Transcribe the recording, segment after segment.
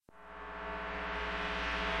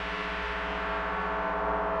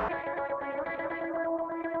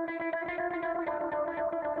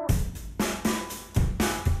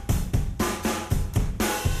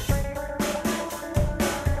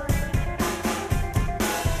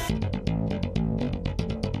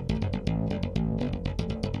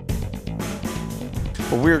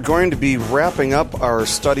We're going to be wrapping up our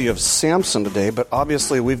study of Samson today, but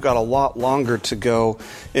obviously we've got a lot longer to go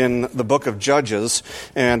in the book of Judges,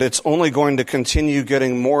 and it's only going to continue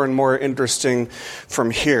getting more and more interesting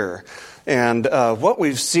from here. And what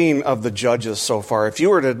we've seen of the Judges so far, if you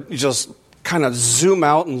were to just kind of zoom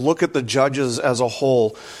out and look at the Judges as a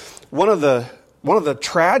whole, one of the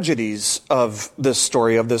tragedies of this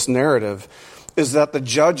story, of this narrative, is that the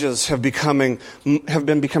judges have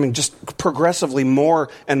been becoming just progressively more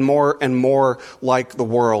and more and more like the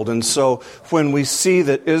world. And so when we see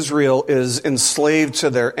that Israel is enslaved to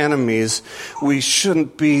their enemies, we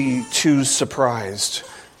shouldn't be too surprised,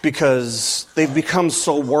 because they've become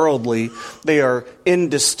so worldly, they are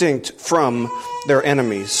indistinct from their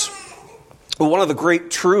enemies. But one of the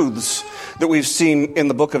great truths that we've seen in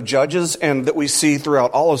the book of Judges and that we see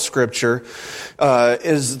throughout all of Scripture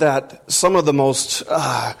is that some of the most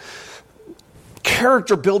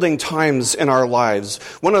character-building times in our lives,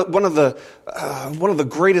 one of the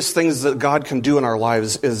greatest things that God can do in our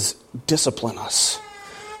lives is discipline us,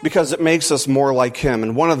 because it makes us more like Him.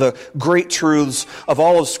 And one of the great truths of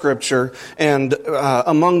all of Scripture, and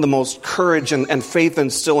among the most courage and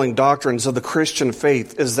faith-instilling doctrines of the Christian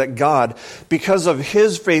faith, is that God, because of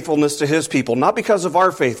His faithfulness to His people, not because of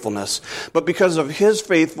our faithfulness, but because of His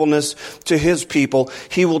faithfulness to His people,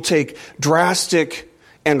 He will take drastic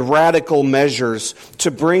and radical measures to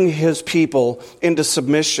bring His people into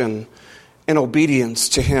submission and obedience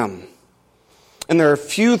to Him. And there are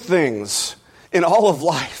few things in all of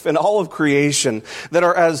life, in all of creation, that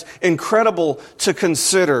are as incredible to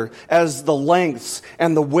consider as the lengths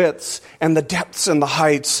and the widths and the depths and the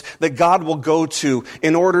heights that God will go to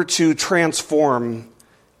in order to transform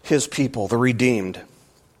His people, the redeemed.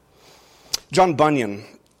 John Bunyan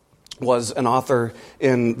was an author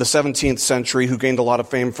in the 17th century who gained a lot of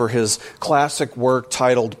fame for his classic work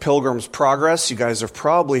titled Pilgrim's Progress. You guys have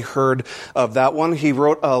probably heard of that one. He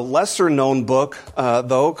wrote a lesser-known book,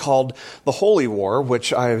 though, called The Holy War,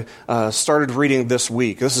 which I started reading this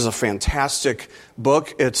week. This is a fantastic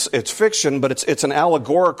book. It's fiction, but it's an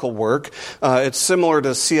allegorical work. It's similar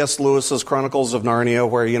to C.S. Lewis's Chronicles of Narnia,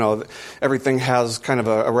 where, everything has kind of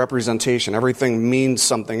a representation. Everything means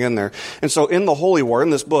something in there. And so in The Holy War, in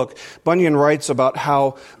this book, Bunyan writes about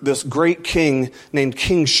how this great king named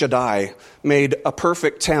King Shaddai made a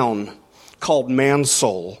perfect town called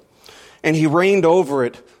Mansoul, and he reigned over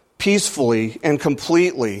it peacefully and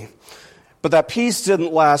completely. But that peace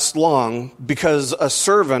didn't last long, because a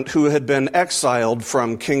servant who had been exiled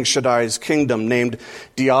from King Shaddai's kingdom, named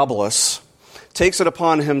Diabolus, takes it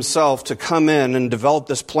upon himself to come in and develop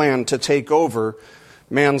this plan to take over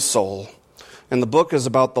Mansoul. And the book is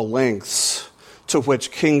about the lengths to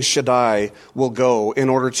which King Shaddai will go in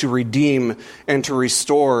order to redeem and to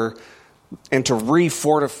restore and to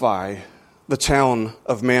refortify the town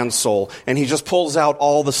of Mansoul. And he just pulls out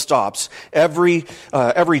all the stops. Every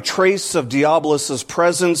trace of Diabolus'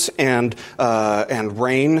 presence and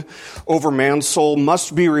reign over Mansoul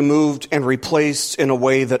must be removed and replaced in a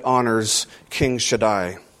way that honors King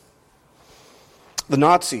Shaddai. The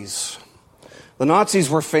Nazis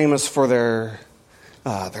were famous for their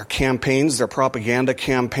campaigns, their propaganda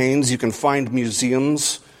campaigns. You can find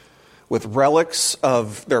museums with relics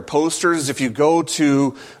of their posters. If you go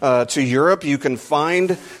to Europe, you can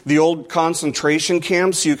find the old concentration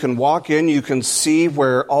camps. You can walk in, you can see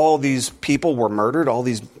where all these people were murdered, all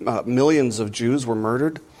these millions of Jews were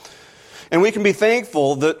murdered. And we can be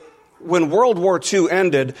thankful that when World War II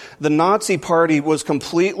ended, the Nazi Party was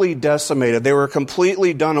completely decimated. They were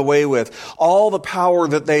completely done away with. All the power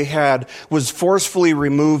that they had was forcefully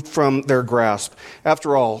removed from their grasp.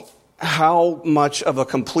 After all, how much of a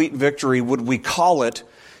complete victory would we call it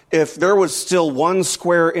if there was still 1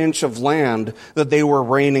 square inch of land that they were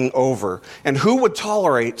reigning over? And who would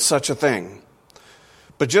tolerate such a thing?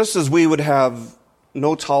 But just as we would have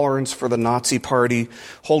no tolerance for the Nazi Party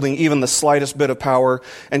holding even the slightest bit of power,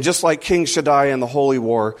 and just like King Shaddai in the Holy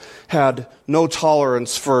War had no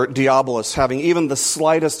tolerance for Diabolus having even the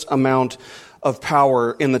slightest amount of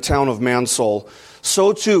power in the town of Mansoul,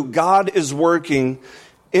 so too God is working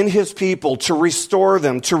in His people to restore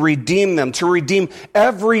them, to redeem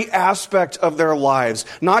every aspect of their lives,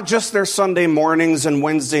 not just their Sunday mornings and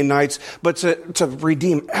Wednesday nights, but to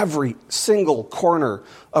redeem every single corner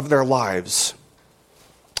of their lives.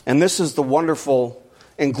 And this is the wonderful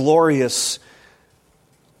and glorious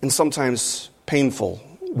and sometimes painful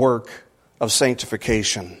work of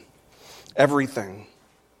sanctification. Everything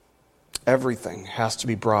has to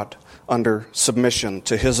be brought under submission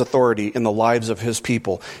to His authority in the lives of His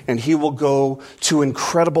people. And He will go to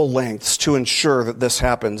incredible lengths to ensure that this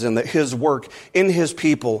happens and that His work in His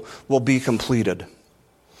people will be completed.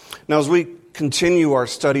 Now, as we continue our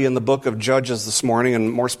study in the book of Judges this morning,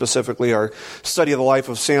 and more specifically our study of the life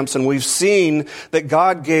of Samson, we've seen that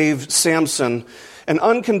God gave Samson an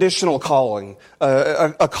unconditional calling,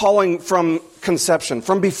 a calling from conception,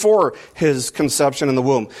 from before his conception in the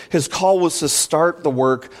womb. His call was to start the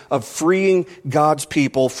work of freeing God's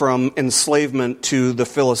people from enslavement to the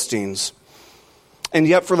Philistines. And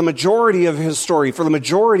yet, for the majority of his story, for the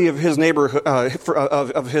majority of his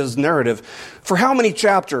of his narrative, for how many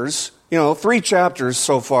chapters? 3 chapters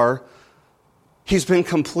so far, he's been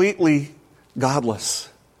completely godless.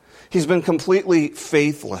 He's been completely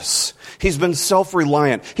faithless. He's been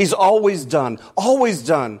self-reliant. He's always done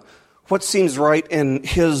what seems right in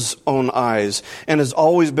his own eyes, and has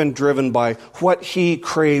always been driven by what he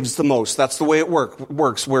craves the most. That's the way it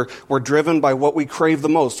works. We're driven by what we crave the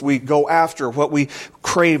most. We go after what we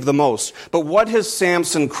crave the most. But what has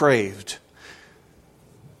Samson craved?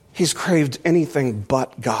 He's craved anything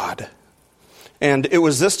but God. And it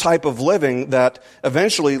was this type of living that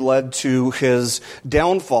eventually led to his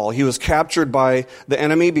downfall. He was captured by the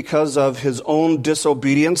enemy because of his own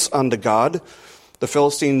disobedience unto God. The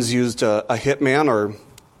Philistines used a hitman or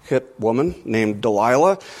hit woman named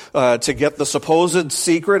Delilah to get the supposed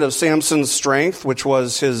secret of Samson's strength, which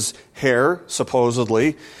was his hair,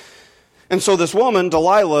 supposedly. And so this woman,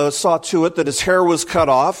 Delilah, saw to it that his hair was cut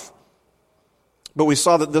off. But we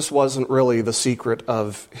saw that this wasn't really the secret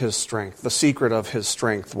of his strength. The secret of his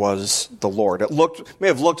strength was the Lord. It may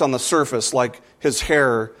have looked on the surface like his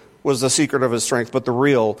hair was the secret of his strength, but the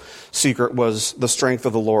real secret was the strength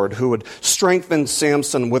of the Lord, who would strengthen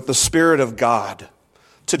Samson with the Spirit of God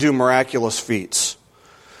to do miraculous feats.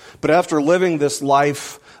 But after living this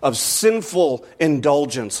life of sinful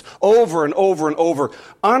indulgence over and over and over,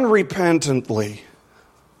 unrepentantly,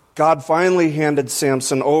 God finally handed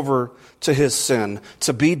Samson over to his sin,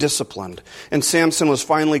 to be disciplined. And Samson was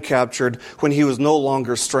finally captured when he was no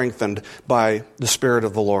longer strengthened by the Spirit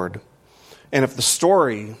of the Lord. And if the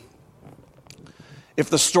story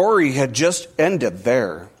had just ended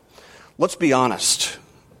there, let's be honest,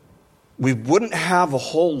 we wouldn't have a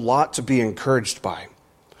whole lot to be encouraged by.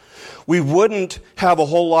 We wouldn't have a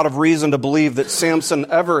whole lot of reason to believe that Samson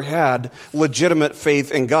ever had legitimate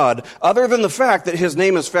faith in God, other than the fact that his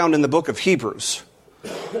name is found in the book of Hebrews.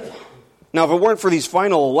 Now, if it weren't for these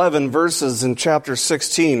final 11 verses in chapter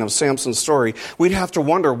 16 of Samson's story, we'd have to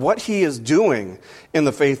wonder what he is doing in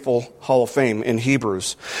the Faithful Hall of Fame in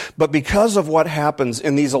Hebrews. But because of what happens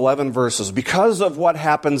in these 11 verses, because of what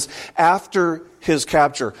happens after his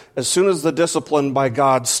capture, as soon as the discipline by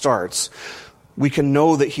God starts, we can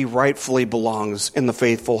know that he rightfully belongs in the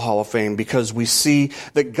Faithful Hall of Fame, because we see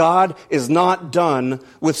that God is not done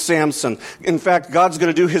with Samson. In fact, God's going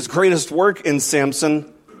to do his greatest work in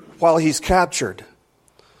Samson while he's captured.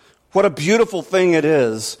 What a beautiful thing it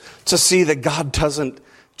is to see that God doesn't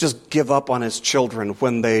just give up on his children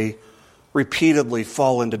when they repeatedly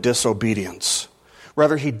fall into disobedience.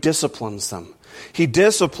 Rather, he disciplines them. He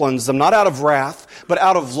disciplines them not out of wrath, but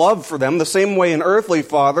out of love for them, the same way an earthly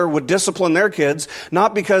father would discipline their kids,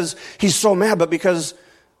 not because he's so mad, but because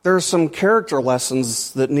there are some character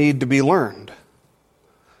lessons that need to be learned.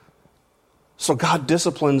 So God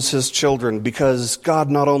disciplines his children because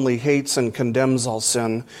God not only hates and condemns all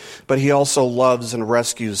sin, but he also loves and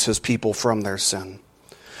rescues his people from their sin.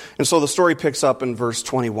 And so the story picks up in verse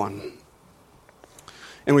 21.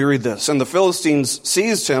 And we read this: "And the Philistines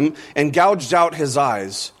seized him and gouged out his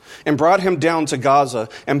eyes, and brought him down to Gaza,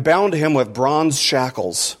 and bound him with bronze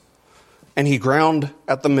shackles. And he ground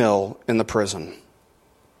at the mill in the prison."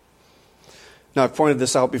 Now, I've pointed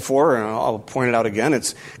this out before, and I'll point it out again.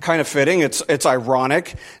 It's kind of fitting. It's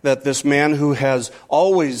ironic that this man who has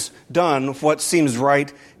always done what seems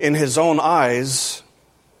right in his own eyes,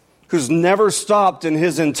 who's never stopped in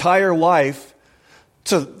his entire life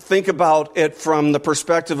to think about it from the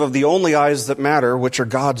perspective of the only eyes that matter, which are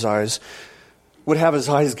God's eyes, would have his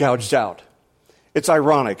eyes gouged out. It's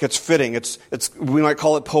ironic. It's fitting. We might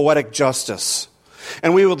call it poetic justice.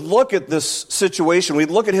 And we would look at this situation,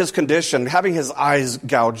 we'd look at his condition, having his eyes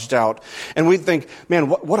gouged out, and we'd think, man,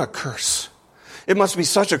 what a curse. It must be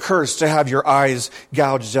such a curse to have your eyes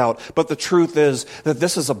gouged out. But the truth is that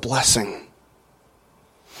this is a blessing.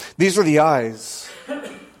 These are the eyes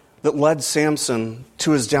that led Samson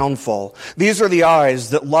to his downfall. These are the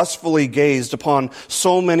eyes that lustfully gazed upon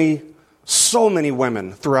so many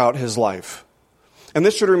women throughout his life. And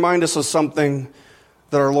this should remind us of something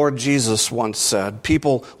that our Lord Jesus once said.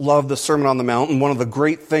 People love the Sermon on the Mount, and one of the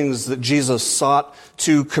great things that Jesus sought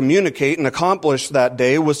to communicate and accomplish that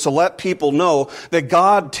day was to let people know that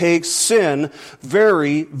God takes sin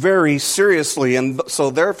very, very seriously. And so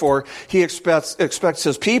therefore, he expects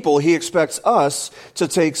his people, he expects us to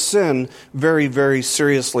take sin very, very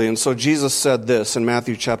seriously. And so Jesus said this in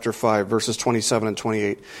Matthew chapter 5, verses 27 and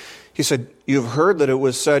 28. He said, "You have heard that it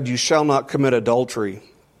was said, 'You shall not commit adultery.'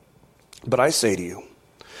 But I say to you,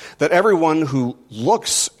 that everyone who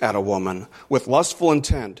looks at a woman with lustful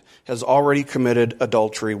intent has already committed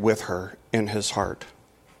adultery with her in his heart."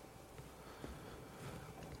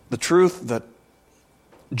 The truth that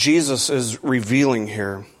Jesus is revealing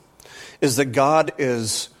here is that God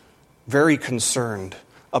is very concerned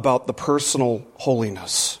about the personal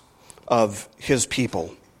holiness of his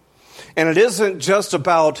people. And it isn't just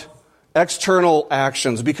about external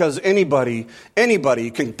actions, because anybody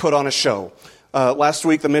can put on a show. Last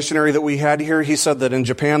week, the missionary that we had here, he said that in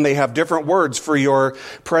Japan they have different words for your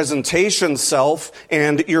presentation self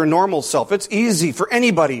and your normal self. It's easy for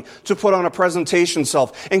anybody to put on a presentation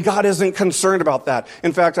self, and God isn't concerned about that.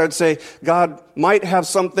 In fact, I'd say God might have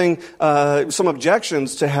some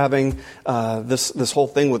objections to having this whole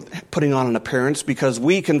thing with putting on an appearance, because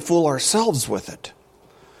we can fool ourselves with it.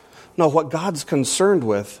 No, what God's concerned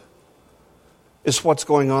with is what's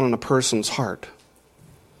going on in a person's heart.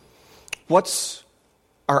 What's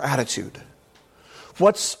our attitude?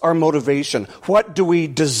 What's our motivation? What do we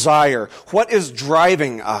desire? What is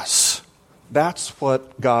driving us? That's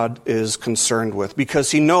what God is concerned with, because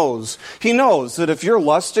He knows that if you're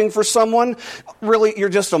lusting for someone, really you're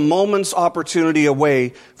just a moment's opportunity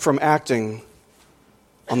away from acting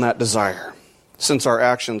on that desire, since our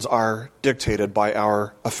actions are dictated by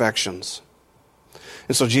our affections.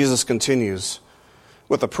 And so Jesus continues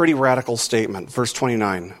with a pretty radical statement. Verse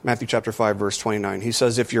 29, Matthew chapter 5, verse 29. He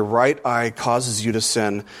says, "If your right eye causes you to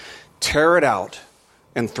sin, tear it out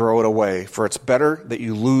and throw it away. For it's better that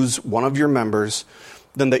you lose one of your members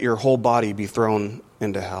than that your whole body be thrown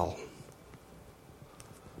into hell."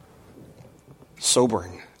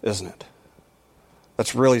 Sobering, isn't it?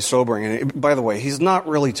 That's really sobering. And by the way, he's not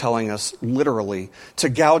really telling us literally to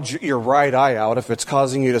gouge your right eye out if it's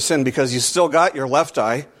causing you to sin, because you still got your left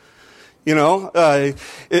eye. You know,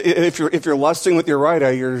 if you're lusting with your right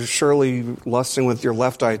eye, you're surely lusting with your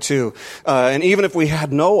left eye too. And even if we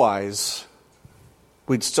had no eyes,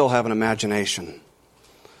 we'd still have an imagination.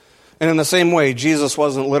 And in the same way, Jesus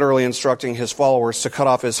wasn't literally instructing his followers to cut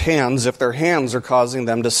off his hands if their hands are causing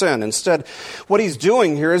them to sin. Instead, what he's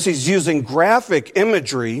doing here is he's using graphic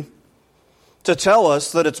imagery to tell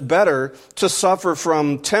us that it's better to suffer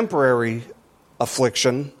from temporary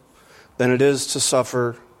affliction than it is to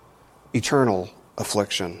suffer eternal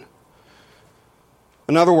affliction.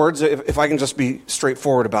 In other words, if I can just be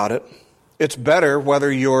straightforward about it, it's better,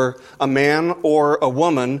 whether you're a man or a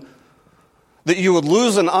woman, that you would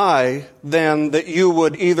lose an eye than that you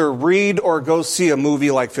would either read or go see a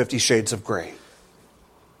movie like 50 Shades of Grey.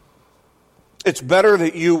 It's better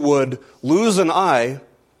that you would lose an eye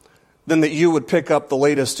than that you would pick up the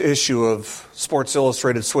latest issue of Sports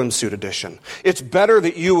Illustrated Swimsuit Edition. It's better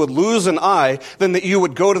that you would lose an eye than that you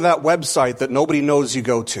would go to that website that nobody knows you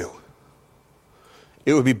go to.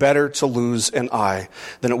 It would be better to lose an eye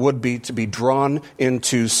than it would be to be drawn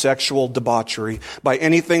into sexual debauchery by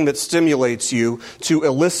anything that stimulates you to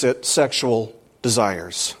illicit sexual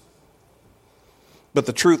desires. But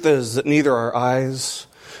the truth is that neither our eyes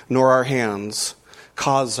nor our hands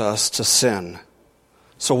cause us to sin.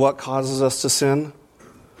 So what causes us to sin?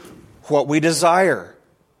 What we desire.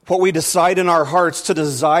 What we decide in our hearts to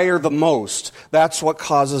desire the most. That's what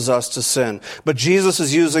causes us to sin. But Jesus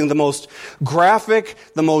is using the most graphic,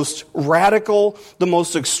 the most radical, the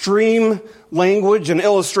most extreme language and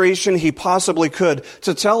illustration he possibly could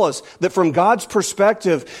to tell us that from God's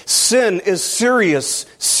perspective, sin is serious,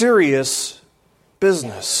 serious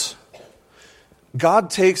business.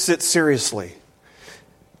 God takes it seriously.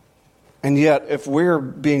 And yet, if we're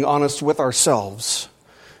being honest with ourselves,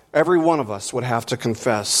 every one of us would have to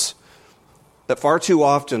confess that far too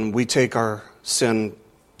often we take our sin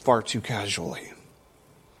far too casually.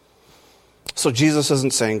 So Jesus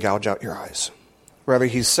isn't saying gouge out your eyes. Rather,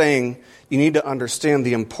 he's saying you need to understand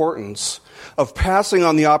the importance of passing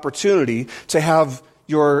on the opportunity to have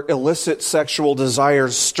your illicit sexual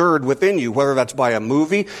desires stirred within you, whether that's by a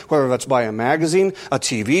movie, whether that's by a magazine, a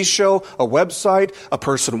TV show, a website, a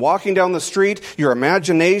person walking down the street, your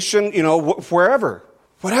imagination, wherever,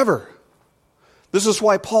 whatever. This is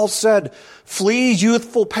why Paul said, flee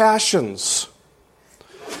youthful passions.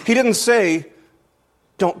 He didn't say,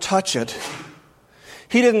 don't touch it.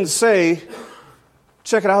 He didn't say,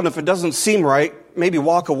 check it out, and if it doesn't seem right, maybe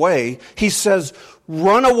walk away. He says,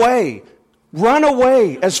 run away. Run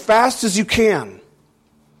away as fast as you can.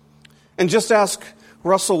 And just ask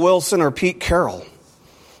Russell Wilson or Pete Carroll.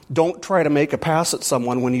 Don't try to make a pass at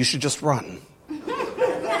someone when you should just run.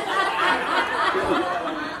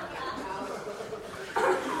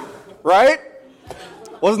 Right?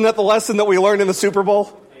 Wasn't that the lesson that we learned in the Super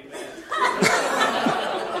Bowl?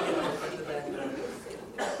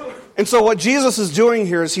 And so what Jesus is doing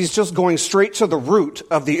here is he's just going straight to the root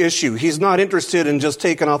of the issue. He's not interested in just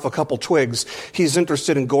taking off a couple twigs. He's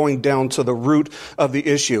interested in going down to the root of the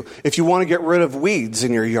issue. If you want to get rid of weeds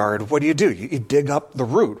in your yard, what do? You dig up the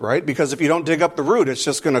root, right? Because if you don't dig up the root, it's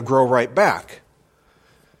just going to grow right back.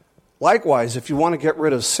 Likewise, if you want to get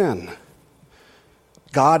rid of sin,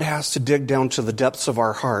 God has to dig down to the depths of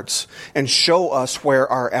our hearts and show us where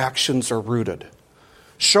our actions are rooted.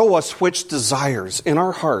 Show us which desires in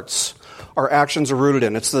our hearts our actions are rooted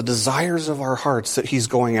in. It's the desires of our hearts that he's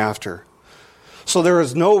going after. So there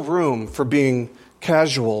is no room for being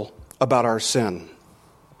casual about our sin.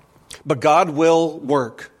 But God will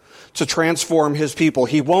work to transform his people.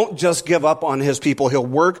 He won't just give up on his people. He'll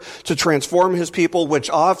work to transform his people,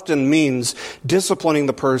 which often means disciplining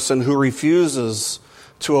the person who refuses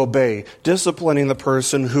to obey, disciplining the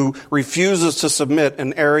person who refuses to submit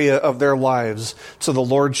an area of their lives to the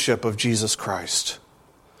lordship of Jesus Christ.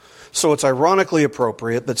 So it's ironically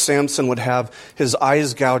appropriate that Samson would have his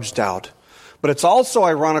eyes gouged out. But it's also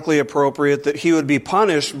ironically appropriate that he would be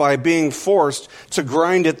punished by being forced to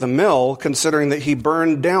grind at the mill, considering that he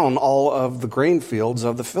burned down all of the grain fields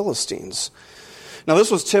of the Philistines. Now,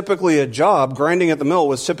 this was typically a job, grinding at the mill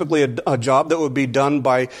was typically a job that would be done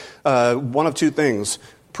by one of two things,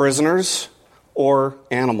 prisoners or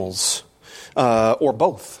animals, or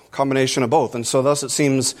both, combination of both. And so thus it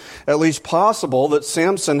seems at least possible that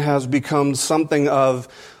Samson has become something of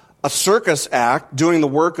a circus act, doing the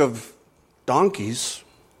work of donkeys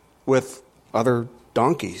with other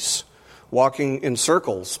donkeys, walking in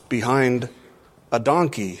circles behind a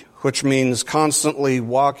donkey, which means constantly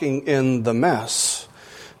walking in the mess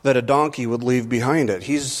that a donkey would leave behind it.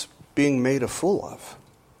 He's being made a fool of.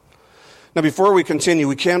 Now, before we continue,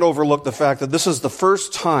 we can't overlook the fact that this is the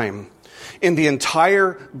first time in the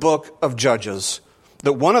entire book of Judges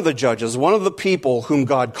that one of the judges, one of the people whom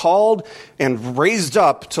God called and raised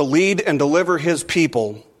up to lead and deliver his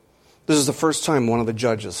people, this is the first time one of the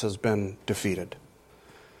judges has been defeated.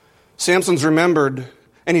 Samson's remembered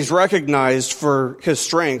and he's recognized for his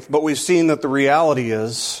strength, but we've seen that the reality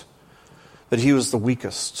is that he was the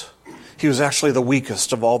weakest. He was actually the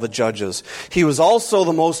weakest of all the judges. He was also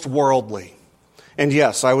the most worldly. And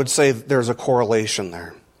yes, I would say there's a correlation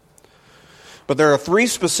there. But there are three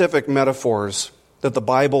specific metaphors that the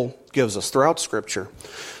Bible gives us throughout Scripture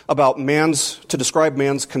about to describe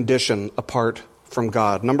man's condition apart from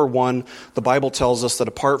God. Number one, the Bible tells us that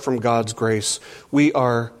apart from God's grace, we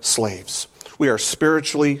are slaves. We are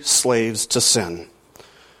spiritually slaves to sin.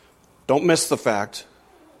 Don't miss the fact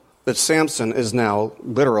that Samson is now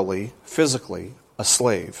literally, physically, a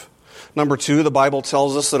slave. Number two, the Bible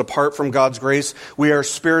tells us that apart from God's grace, we are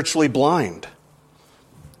spiritually blind.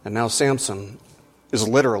 And now Samson is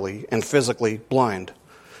literally and physically blind.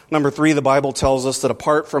 Number three, the Bible tells us that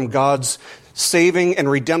apart from God's saving and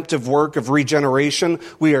redemptive work of regeneration,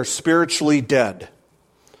 we are spiritually dead.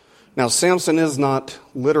 Now, Samson is not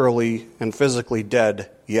literally and physically dead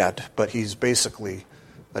yet, but he's basically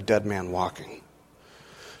a dead man walking.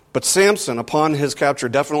 But Samson, upon his capture,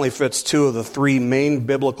 definitely fits two of the three main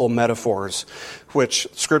biblical metaphors which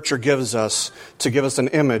Scripture gives us to give us an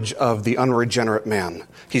image of the unregenerate man.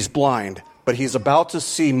 He's blind, but he's about to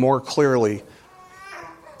see more clearly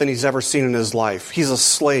than he's ever seen in his life. He's a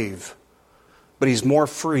slave, but he's more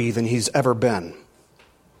free than he's ever been.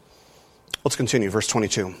 Let's continue, verse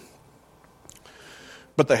 22.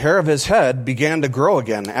 But the hair of his head began to grow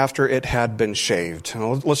again after it had been shaved.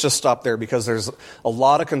 Now, let's just stop there because there's a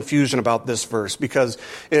lot of confusion about this verse, because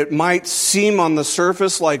it might seem on the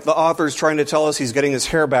surface like the author's trying to tell us he's getting his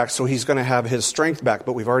hair back so he's going to have his strength back,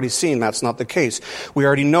 but we've already seen that's not the case. We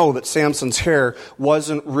already know that Samson's hair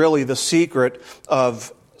wasn't really the secret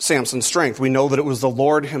of Samson's strength. We know that it was the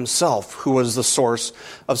Lord himself who was the source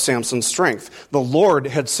of Samson's strength. The Lord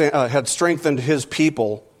had strengthened his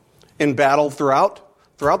people in battle throughout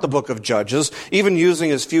the book of Judges, even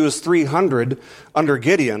using as few as 300 under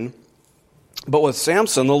Gideon. But with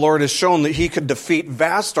Samson, the Lord has shown that he could defeat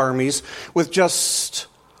vast armies with just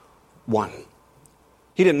one.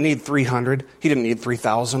 He didn't need 300. He didn't need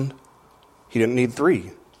 3,000. He didn't need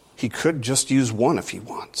 3. He could just use one if he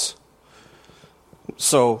wants.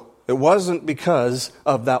 So it wasn't because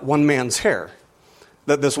of that one man's hair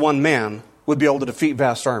that this one man would be able to defeat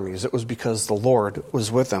vast armies. It was because the Lord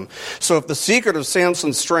was with him. So if the secret of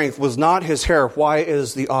Samson's strength was not his hair, why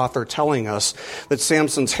is the author telling us that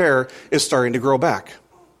Samson's hair is starting to grow back?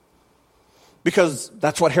 Because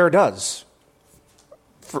that's what hair does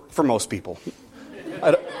for most people.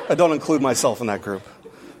 I don't include myself in that group.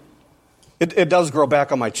 It does grow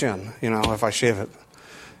back on my chin, if I shave it.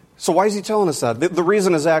 So why is he telling us that? The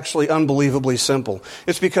reason is actually unbelievably simple.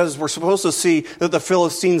 It's because we're supposed to see that the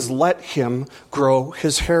Philistines let him grow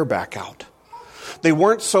his hair back out. They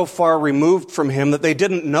weren't so far removed from him that they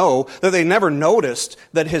didn't know, that they never noticed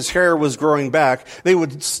that his hair was growing back. They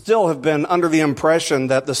would still have been under the impression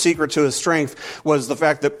that the secret to his strength was the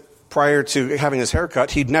fact that prior to having his hair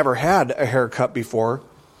cut, he'd never had a haircut before.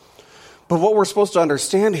 But what we're supposed to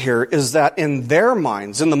understand here is that in their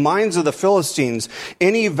minds, in the minds of the Philistines,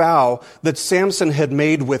 any vow that Samson had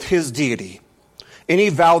made with his deity, any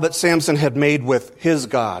vow that Samson had made with his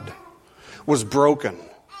God, was broken.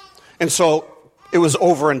 And so it was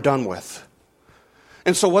over and done with.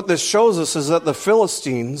 And so what this shows us is that the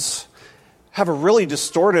Philistines have a really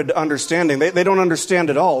distorted understanding. They don't understand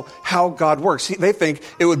at all how God works. They think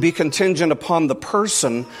it would be contingent upon the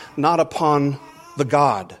person, not upon the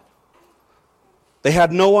God. They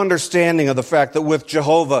had no understanding of the fact that with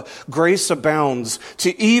Jehovah, grace abounds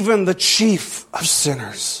to even the chief of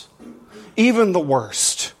sinners, even the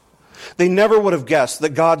worst. They never would have guessed that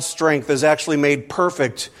God's strength is actually made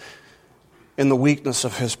perfect in the weakness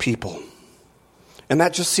of his people. And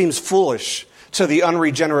that just seems foolish to the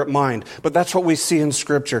unregenerate mind. But that's what we see in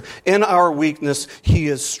Scripture. In our weakness, he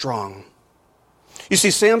is strong. You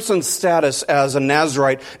see, Samson's status as a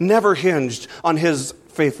Nazirite never hinged on his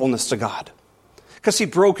faithfulness to God, because he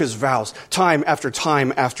broke his vows time after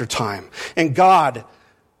time after time. And God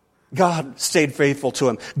stayed faithful to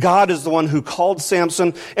him. God is the one who called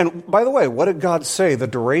Samson. And by the way, what did God say the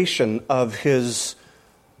duration of his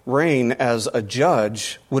reign as a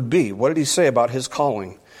judge would be? What did he say about his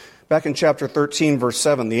calling? Back in chapter 13, verse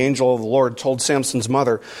 7, the angel of the Lord told Samson's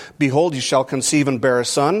mother, "Behold, you shall conceive and bear a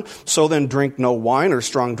son. So then drink no wine or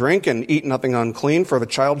strong drink, and eat nothing unclean, for the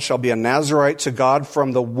child shall be a Nazirite to God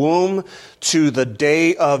from the womb to the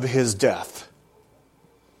day of his death."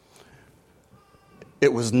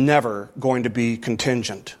 It was never going to be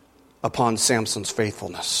contingent upon Samson's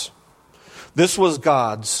faithfulness. This was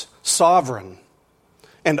God's sovereign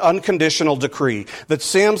and unconditional decree that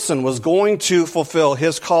Samson was going to fulfill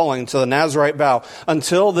his calling to the Nazirite vow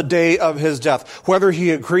until the day of his death, whether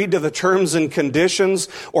he agreed to the terms and conditions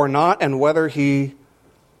or not, and whether he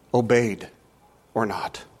obeyed or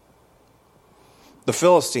not. The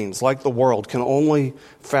Philistines, like the world, can only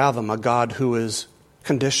fathom a God who is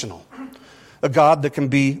conditional, a God that can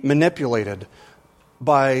be manipulated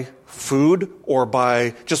by food or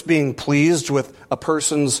by just being pleased with a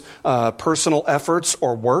person's personal efforts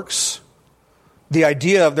or works. The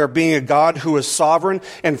idea of there being a God who is sovereign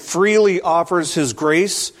and freely offers his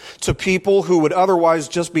grace to people who would otherwise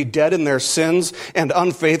just be dead in their sins and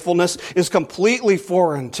unfaithfulness is completely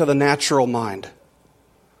foreign to the natural mind.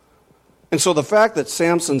 And so the fact that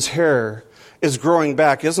Samson's hair is growing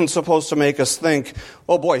back isn't supposed to make us think,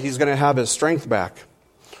 oh boy, he's going to have his strength back.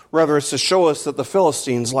 Rather, it's to show us that the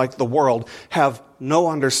Philistines, like the world, have no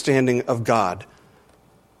understanding of God.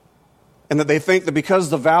 And that they think that because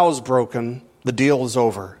the vow is broken, the deal is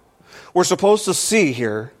over. We're supposed to see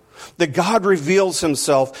here that God reveals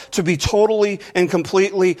himself to be totally and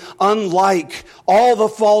completely unlike all the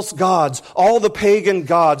false gods, all the pagan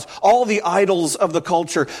gods, all the idols of the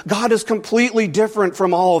culture. God is completely different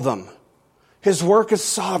from all of them. His work is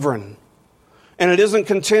sovereign, and it isn't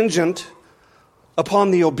contingent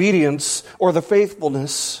upon the obedience or the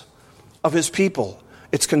faithfulness of his people.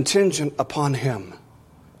 It's contingent upon him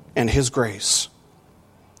and his grace.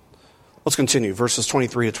 Let's continue, verses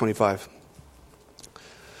 23 to 25.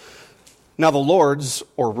 Now the lords,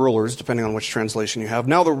 or rulers, depending on which translation you have,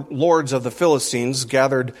 now the lords of the Philistines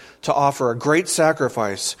gathered to offer a great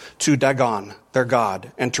sacrifice to Dagon, their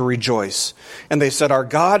god, and to rejoice. And they said, "Our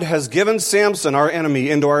God has given Samson, our enemy,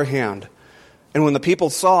 into our hand." And when the people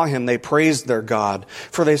saw him, they praised their God.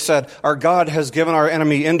 For they said, "Our God has given our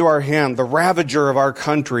enemy into our hand, the ravager of our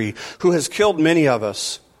country, who has killed many of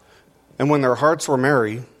us." And when their hearts were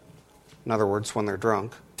merry, in other words, when they're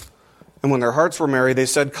drunk, and when their hearts were merry, they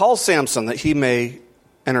said, "Call Samson, that he may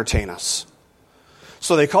entertain us."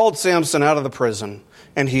 So they called Samson out of the prison,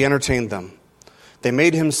 and he entertained them. They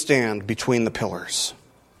made him stand between the pillars.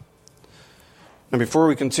 Now, before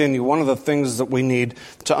we continue, one of the things that we need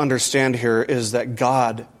to understand here is that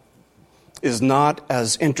God is not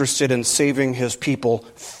as interested in saving his people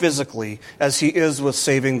physically as he is with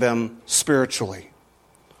saving them spiritually.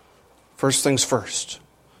 First things first.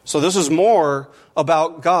 So this is more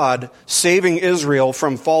about God saving Israel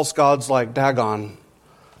from false gods like Dagon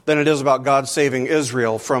than it is about God saving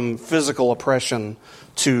Israel from physical oppression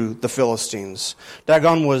to the Philistines.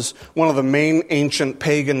 Dagon was one of the main ancient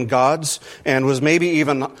pagan gods and was maybe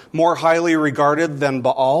even more highly regarded than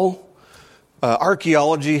Baal.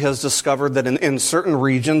 Archaeology has discovered that in certain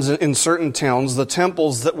regions, in certain towns, the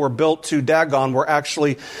temples that were built to Dagon were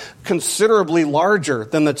actually considerably larger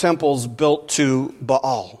than the temples built to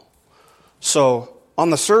Baal. So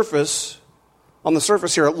on the surface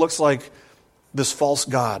here, it looks like this false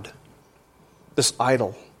god, this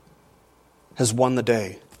idol, has won the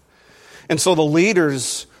day. And so the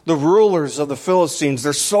leaders, the rulers of the Philistines,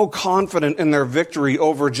 they're so confident in their victory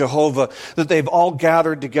over Jehovah that they've all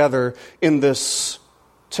gathered together in this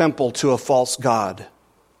temple to a false god.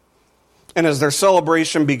 And as their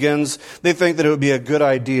celebration begins, they think that it would be a good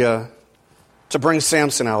idea to bring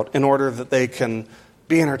Samson out in order that they can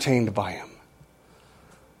be entertained by him.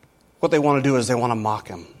 What they want to do is they want to mock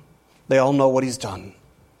him. They all know what he's done.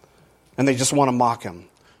 And they just want to mock him.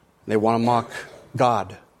 They want to mock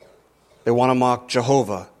God. They want to mock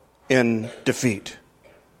Jehovah in defeat.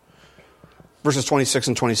 Verses 26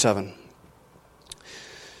 and 27.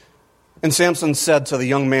 And Samson said to the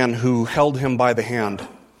young man who held him by the hand,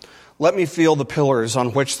 "Let me feel the pillars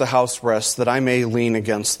on which the house rests, that I may lean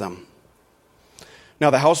against them."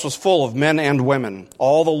 Now the house was full of men and women.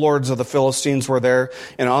 All the lords of the Philistines were there,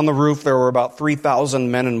 and on the roof there were about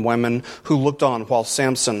 3,000 men and women who looked on while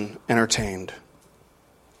Samson entertained.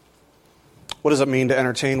 What does it mean to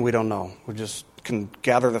entertain? We don't know. We just can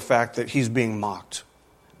gather the fact that he's being mocked,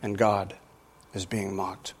 and God is being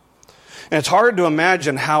mocked. And it's hard to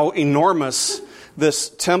imagine how enormous this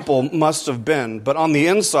temple must have been. But on the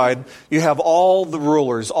inside, you have all the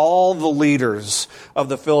rulers, all the leaders of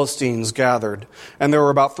the Philistines gathered. And there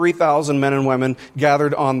were about 3,000 men and women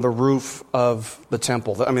gathered on the roof of the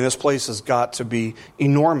temple. I mean, this place has got to be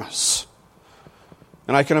enormous.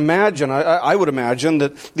 And I can imagine, I would imagine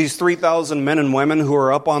that these 3,000 men and women who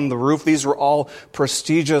are up on the roof, these were all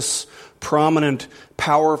prestigious, prominent,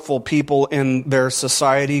 powerful people in their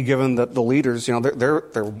society, given that the leaders,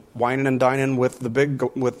 they're whining and dining with the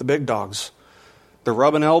big dogs. They're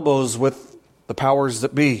rubbing elbows with the powers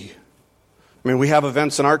that be. I mean, we have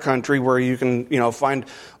events in our country where you can, find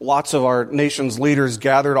lots of our nation's leaders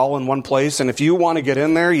gathered all in one place, and if you want to get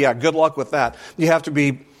in there, good luck with that. You have to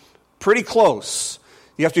be pretty close.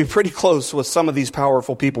 You have to be pretty close with some of these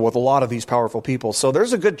powerful people, with a lot of these powerful people. So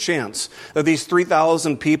there's a good chance that these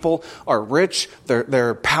 3,000 people are rich,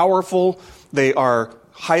 they're powerful, they are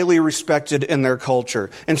highly respected in their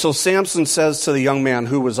culture. And so Samson says to the young man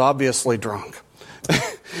who was obviously drunk,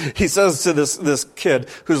 he says to this kid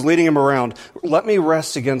who's leading him around, "Let me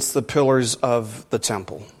rest against the pillars of the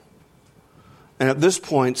temple." And at this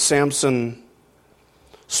point, Samson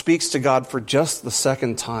speaks to God for just the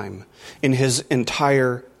second time in his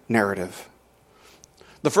entire narrative.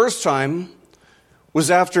 The first time was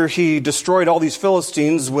after he destroyed all these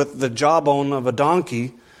Philistines with the jawbone of a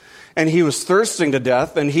donkey, and he was thirsting to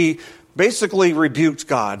death, and he basically rebuked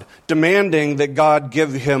God, demanding that God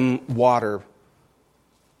give him water.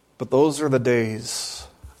 But those were the days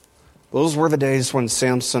when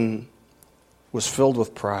Samson was filled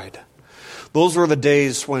with pride. Those were the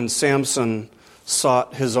days when Samson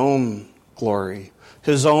sought his own glory,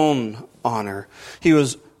 his own honor. He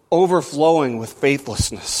was overflowing with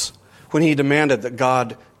faithlessness when he demanded that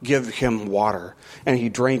God give him water, and he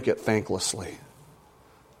drank it thanklessly.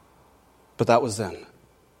 But that was then,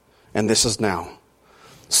 and this is now.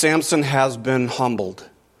 Samson has been humbled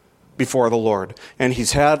before the Lord, and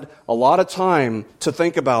he's had a lot of time to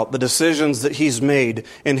think about the decisions that he's made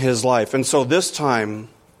in his life. And so this time,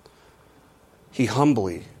 he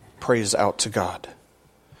humbly prays out to God.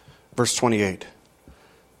 Verse 28.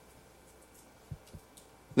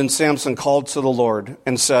 Then Samson called to the Lord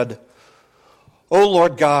and said, "O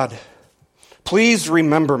Lord God, please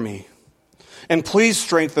remember me, and please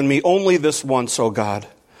strengthen me only this once, O God,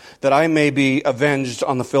 that I may be avenged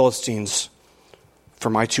on the Philistines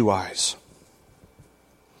for my 2 eyes."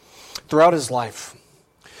 Throughout his life,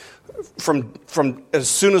 from as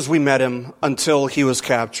soon as we met him until he was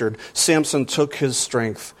captured, Samson took his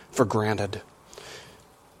strength for granted.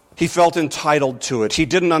 He felt entitled to it. He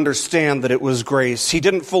didn't understand that it was grace. He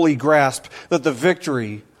didn't fully grasp that the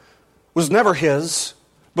victory was never his,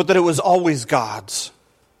 but that it was always God's.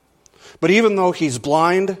 But even though he's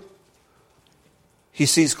blind, he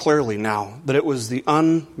sees clearly now that it was the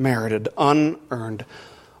unmerited, unearned,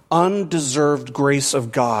 undeserved grace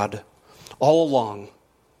of God all along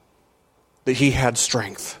that he had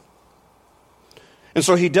strength. And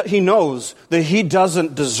so he knows that he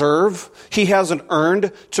doesn't deserve, he hasn't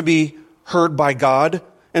earned to be heard by God.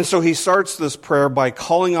 And so he starts this prayer by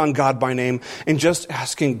calling on God by name and just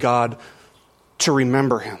asking God to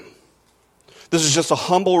remember him. This is just a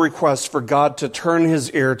humble request for God to turn his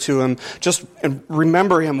ear to him, just and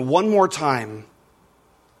remember him one more time.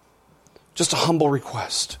 Just a humble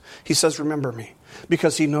request. He says, remember me,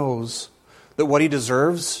 because he knows that what he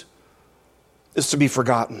deserves is to be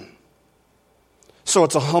forgotten. So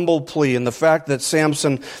it's a humble plea, and the fact that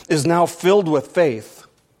Samson is now filled with faith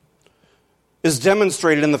is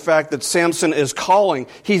demonstrated in the fact that Samson is calling,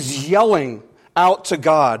 he's yelling out to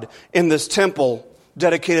God in this temple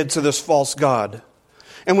dedicated to this false god.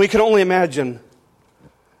 And we can only imagine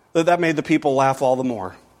that made the people laugh all the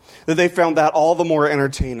more, that they found that all the more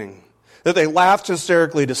entertaining, that they laughed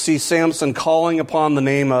hysterically to see Samson calling upon the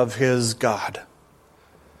name of his God.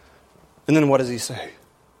 And then what does he say?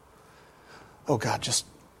 Oh God, just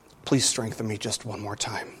please strengthen me just one more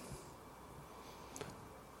time.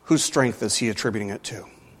 Whose strength is he attributing it to?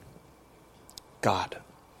 God.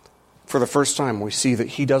 For the first time, we see that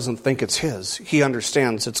he doesn't think it's his. He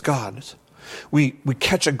understands it's God's. We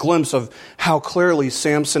catch a glimpse of how clearly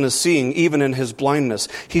Samson is seeing, even in his blindness.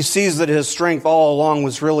 He sees that his strength all along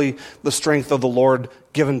was really the strength of the Lord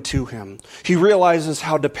given to him. He realizes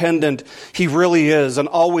how dependent he really is and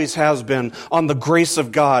always has been on the grace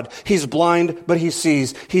of God. He's blind, but he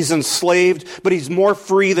sees. He's enslaved, but he's more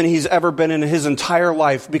free than he's ever been in his entire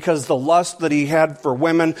life, because the lust that he had for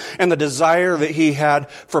women and the desire that he had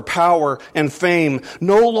for power and fame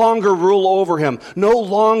no longer rule over him, no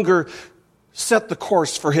longer set the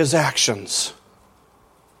course for his actions.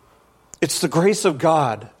 It's the grace of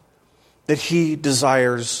God that he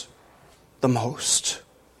desires the most.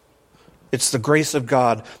 It's the grace of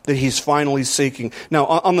God that he's finally seeking. Now,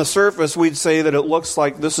 on the surface, we'd say that it looks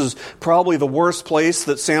like this is probably the worst place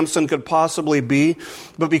that Samson could possibly be,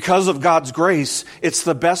 but because of God's grace, it's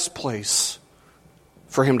the best place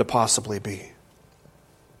for him to possibly be.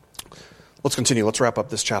 Let's continue. Let's wrap up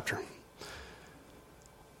this chapter.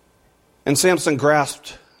 And Samson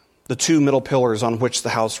grasped the two middle pillars on which the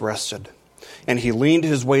house rested, and he leaned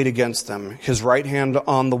his weight against them, his right hand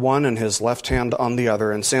on the one and his left hand on the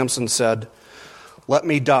other. And Samson said, "Let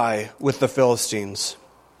me die with the Philistines."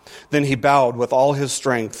 Then he bowed with all his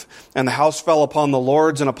strength, and the house fell upon the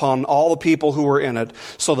lords and upon all the people who were in it.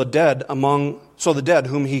 So the dead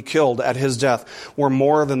whom he killed at his death were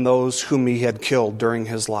more than those whom he had killed during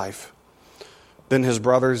his life. Then his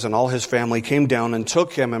brothers and all his family came down and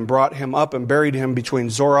took him and brought him up and buried him between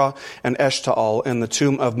Zorah and Eshtaol in the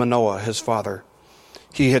tomb of Manoah, his father.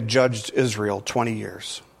 He had judged Israel 20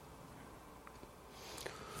 years.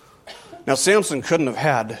 Now, Samson couldn't have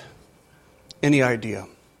had any idea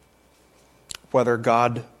whether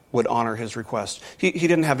God would honor his request. He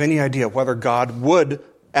didn't have any idea whether God would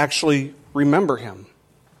actually remember him.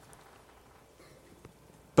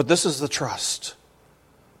 But this is the trust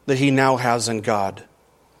that he now has in God.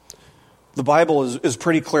 The Bible is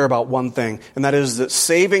pretty clear about one thing, and that is that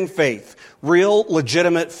saving faith, real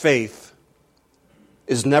legitimate faith,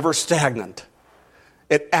 is never stagnant.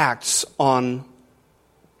 It acts on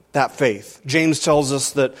that faith. James tells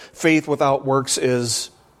us that faith without works is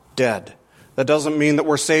dead. That doesn't mean that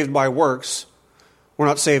we're saved by works. We're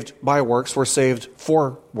not saved by works, we're saved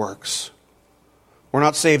for works. We're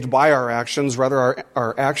not saved by our actions, rather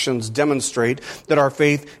our actions demonstrate that our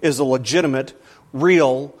faith is a legitimate,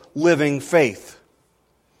 real, living faith.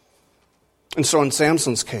 And so in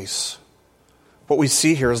Samson's case, what we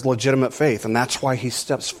see here is legitimate faith, and that's why he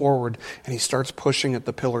steps forward and he starts pushing at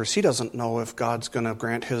the pillars. He doesn't know if God's going to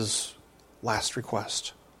grant his last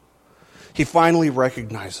request. He finally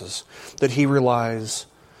recognizes that he relies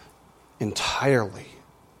entirely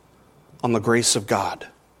on the grace of God,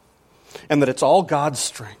 and that it's all God's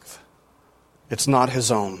strength. It's not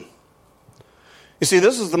his own. You see,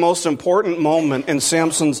 this is the most important moment in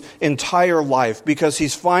Samson's entire life, because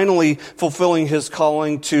he's finally fulfilling his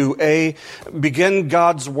calling to A, begin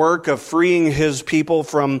God's work of freeing his people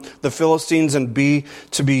from the Philistines, and B,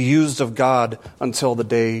 to be used of God until the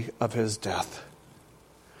day of his death.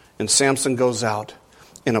 And Samson goes out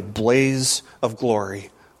in a blaze of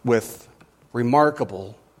glory with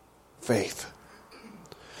remarkable faith.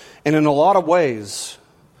 And in a lot of ways,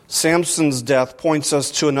 Samson's death points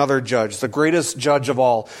us to another judge, the greatest judge of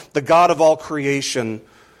all, the God of all creation,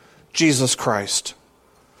 Jesus Christ.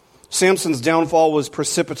 Samson's downfall was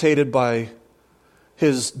precipitated by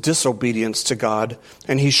his disobedience to God,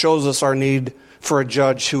 and he shows us our need for a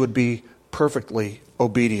judge who would be perfectly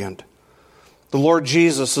obedient. The Lord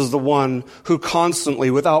Jesus is the one who constantly,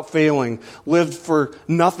 without failing, lived for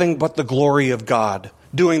nothing but the glory of God,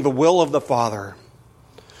 doing the will of the Father.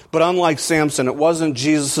 But unlike Samson, it wasn't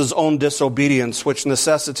Jesus' own disobedience which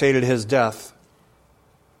necessitated his death.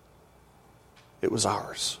 It was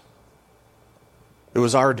ours. It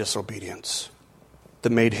was our disobedience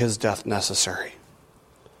that made his death necessary.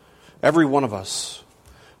 Every one of us,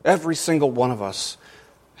 every single one of us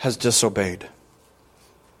has disobeyed.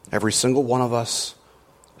 Every single one of us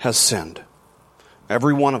has sinned.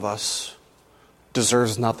 Every one of us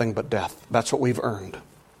deserves nothing but death. That's what we've earned.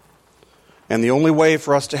 And the only way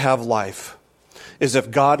for us to have life is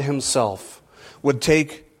if God himself would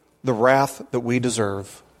take the wrath that we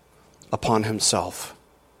deserve upon himself.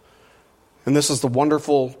 And this is the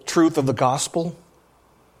wonderful truth of the gospel.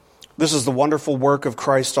 This is the wonderful work of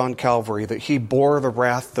Christ on Calvary, that he bore the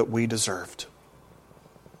wrath that we deserved.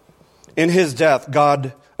 In his death,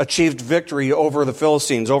 God achieved victory over the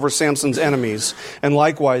Philistines, over Samson's enemies. And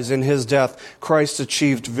likewise, in his death, Christ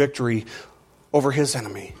achieved victory over his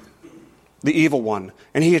enemy, the evil one.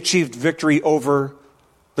 And he achieved victory over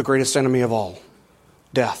the greatest enemy of all,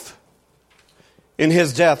 death. In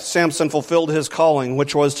his death, Samson fulfilled his calling,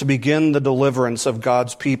 which was to begin the deliverance of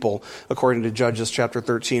God's people, according to Judges chapter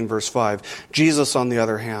 13, verse 5. Jesus, on the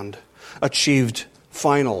other hand, achieved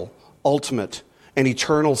final, ultimate, and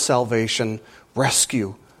eternal salvation,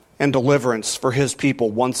 rescue, and deliverance for his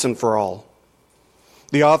people once and for all.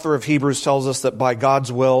 The author of Hebrews tells us that by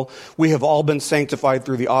God's will, we have all been sanctified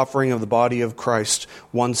through the offering of the body of Christ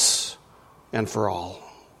once and for all.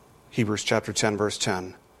 Hebrews chapter 10, verse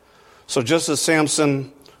 10. So just as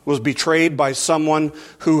Samson was betrayed by someone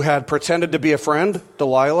who had pretended to be a friend,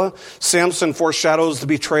 Delilah, Samson foreshadows the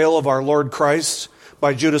betrayal of our Lord Christ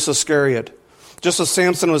by Judas Iscariot. Just as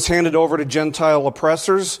Samson was handed over to Gentile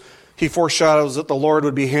oppressors, he foreshadows that the Lord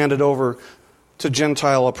would be handed over to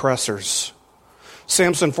Gentile oppressors.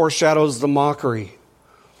 Samson foreshadows the mockery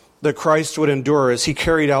that Christ would endure as he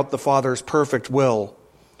carried out the Father's perfect will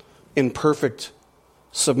in perfect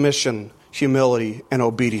submission, humility, and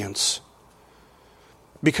obedience.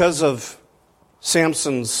 Because of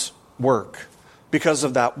Samson's work, because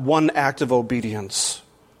of that one act of obedience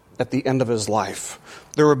at the end of his life,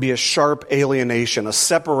 there would be a sharp alienation, a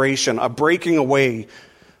separation, a breaking away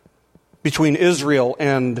between Israel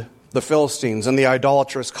and the Philistines and the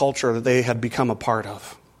idolatrous culture that they had become a part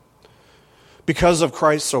of. Because of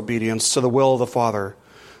Christ's obedience to the will of the Father,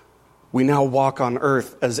 we now walk on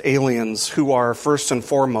earth as aliens who are first and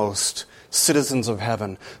foremost citizens of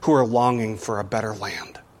heaven, who are longing for a better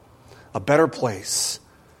land, a better place,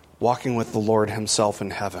 walking with the Lord himself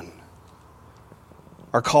in heaven.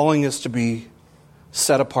 Our calling is to be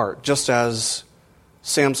set apart, just as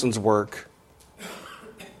Samson's work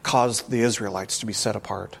caused the Israelites to be set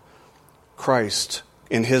apart. Christ,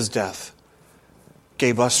 in his death,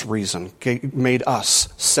 gave us reason, made us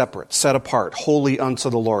separate, set apart, holy unto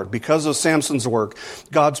the Lord. Because of Samson's work,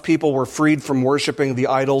 God's people were freed from worshiping the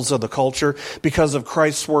idols of the culture. Because of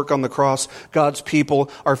Christ's work on the cross, God's people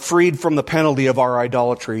are freed from the penalty of our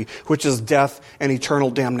idolatry, which is death and eternal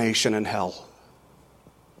damnation in hell.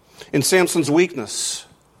 In Samson's weakness,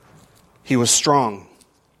 he was strong.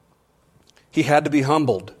 He had to be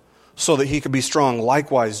humbled so that he could be strong.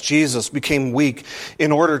 Likewise, Jesus became weak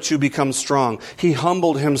in order to become strong. He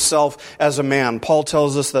humbled himself as a man. Paul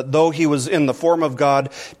tells us that though he was in the form of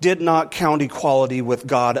God, did not count equality with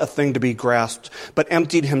God a thing to be grasped, but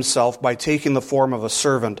emptied himself by taking the form of a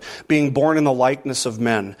servant, being born in the likeness of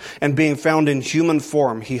men, and being found in human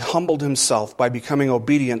form, he humbled himself by becoming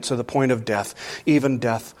obedient to the point of death, even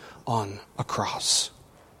death on a cross.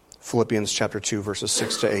 Philippians chapter 2, verses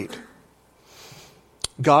 6 to 8.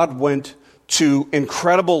 God went to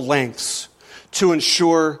incredible lengths to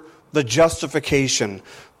ensure the justification,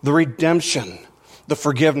 the redemption, the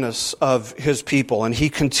forgiveness of his people. And he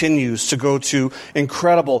continues to go to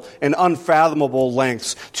incredible and unfathomable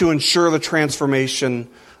lengths to ensure the transformation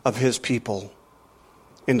of his people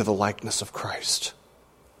into the likeness of Christ.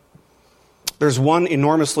 There's one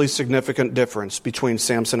enormously significant difference between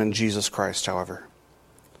Samson and Jesus Christ, however.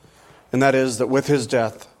 And that is that with his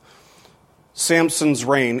death, Samson's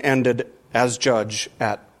reign ended as judge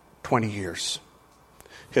at 20 years.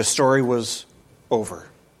 His story was over.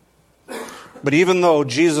 But even though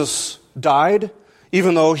Jesus died,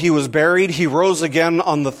 even though he was buried, he rose again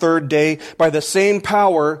on the third day by the same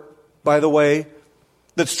power, by the way,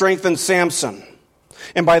 that strengthened Samson,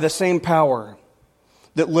 and by the same power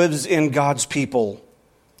that lives in God's people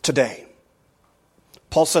today.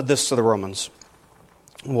 Paul said this to the Romans.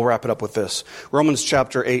 We'll wrap it up with this. Romans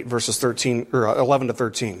chapter 8, verses 11 to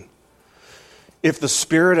 13. if the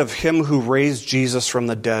Spirit of him who raised Jesus from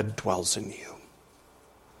the dead dwells in you.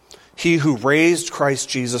 He who raised Christ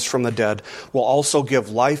Jesus from the dead will also give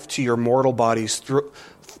life to your mortal bodies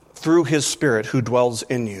through his Spirit who dwells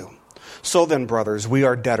in you. So then, brothers, we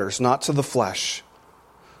are debtors, not to the flesh,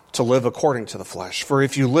 to live according to the flesh. For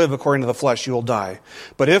if you live according to the flesh, you will die.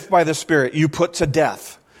 But if by the Spirit you put to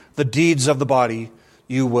death the deeds of the body,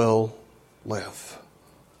 you will live.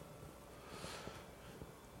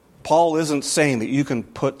 Paul isn't saying that you can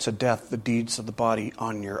put to death the deeds of the body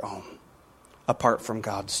on your own, apart from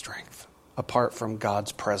God's strength, apart from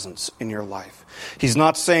God's presence in your life. He's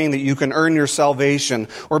not saying that you can earn your salvation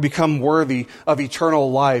or become worthy of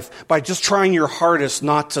eternal life by just trying your hardest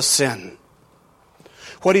not to sin.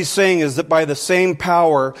 What he's saying is that by the same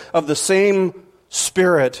power of the same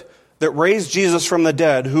Spirit that raised Jesus from the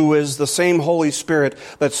dead, who is the same Holy Spirit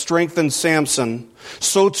that strengthened Samson,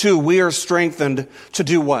 so too we are strengthened to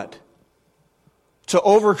do what? To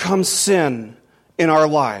overcome sin in our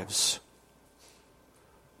lives.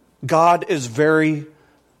 God is very,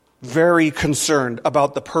 very concerned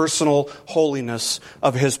about the personal holiness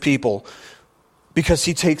of his people because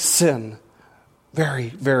he takes sin very,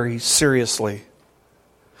 very seriously.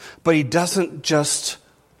 But he doesn't just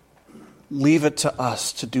leave it to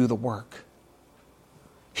us to do the work.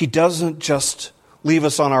 He doesn't just leave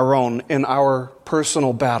us on our own in our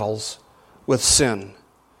personal battles with sin.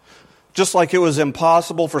 Just like it was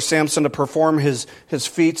impossible for Samson to perform his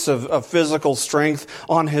feats of physical strength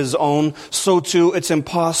on his own, so too it's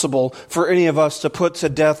impossible for any of us to put to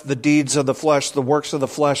death the deeds of the flesh, the works of the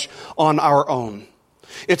flesh, on our own.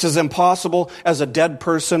 It's as impossible as a dead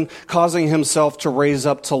person causing himself to raise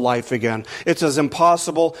up to life again. It's as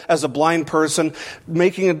impossible as a blind person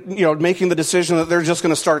making the decision that they're just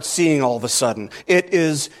going to start seeing all of a sudden. It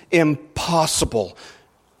is impossible.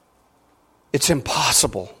 It's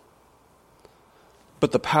impossible.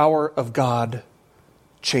 But the power of God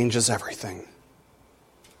changes everything.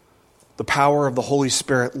 The power of the Holy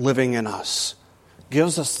Spirit living in us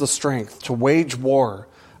gives us the strength to wage war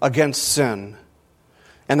against sin.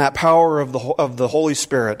 And that power of the Holy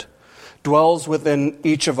Spirit dwells within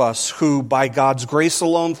each of us who, by God's grace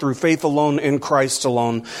alone, through faith alone, in Christ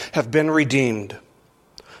alone, have been redeemed.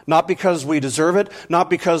 Not because we deserve it, not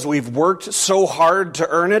because we've worked so hard to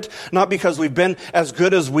earn it, not because we've been as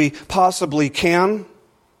good as we possibly can,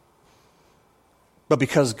 but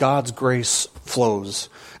because God's grace flows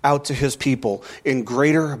out to his people in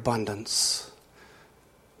greater abundance,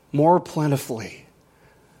 more plentifully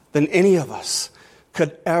than any of us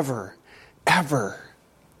could ever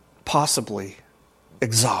possibly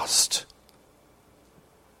exhaust.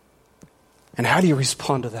 And how do you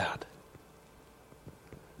respond to that?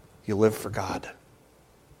 You live for God.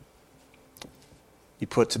 You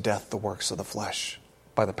put to death the works of the flesh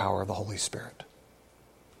by the power of the Holy Spirit.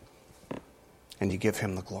 And you give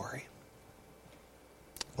him the glory.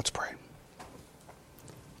 Let's pray.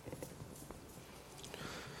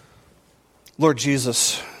 Lord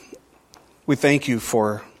Jesus, we thank you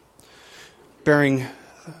for bearing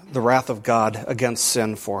the wrath of God against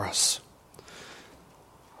sin for us.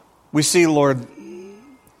 We see, Lord,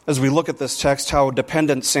 as we look at this text, how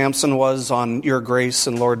dependent Samson was on your grace.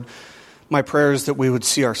 And Lord, my prayer is that we would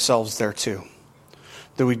see ourselves there too.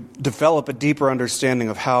 That we develop a deeper understanding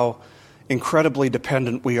of how incredibly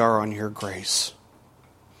dependent we are on your grace.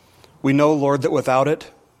 We know, Lord, that without it,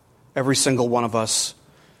 every single one of us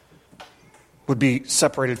would be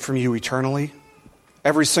separated from you eternally.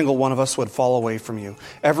 Every single one of us would fall away from you.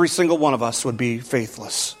 Every single one of us would be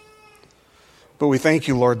faithless. But we thank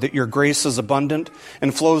you, Lord, that your grace is abundant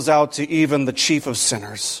and flows out to even the chief of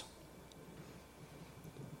sinners.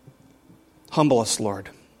 Humble us, Lord,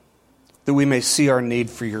 that we may see our need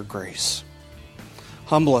for your grace.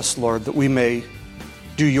 Humble us, Lord, that we may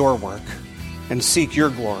do your work and seek your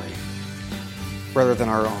glory rather than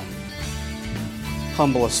our own.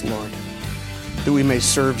 Humble us, Lord, that we may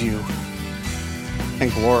serve you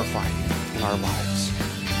and glorify you in our lives.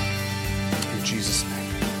 In Jesus'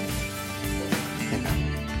 name,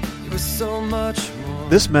 amen. It was so much more.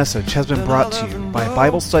 This message has been brought to you by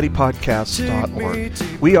BibleStudyPodcast.org.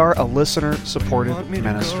 We are a listener-supported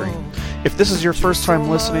ministry. If this is your first time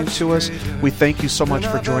listening to us, we thank you so much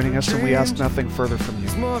for joining us, and we ask nothing further from you.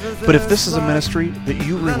 But if this is a ministry that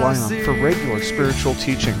you rely on for regular spiritual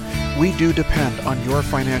teaching, we do depend on your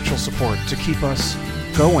financial support to keep us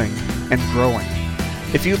going and growing.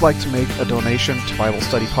 If you'd like to make a donation to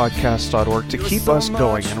BibleStudyPodcast.org to keep us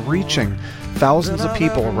going and reaching thousands of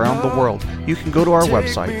people around the world, you can go to our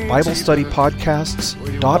website,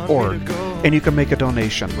 BibleStudyPodcasts.org, And you can make a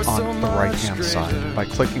donation on the right-hand side by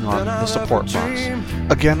clicking on the support box.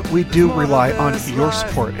 Again, we do rely on your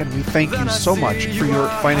support, and we thank you so much for your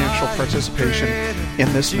financial participation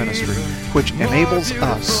in this ministry, which enables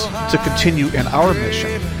us to continue in our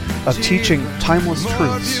mission of teaching timeless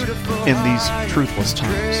truths in these truthless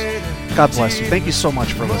times. God bless you. Thank you so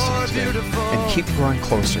much for listening today, and keep growing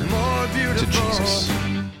closer to Jesus.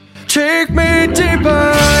 Take me deeper.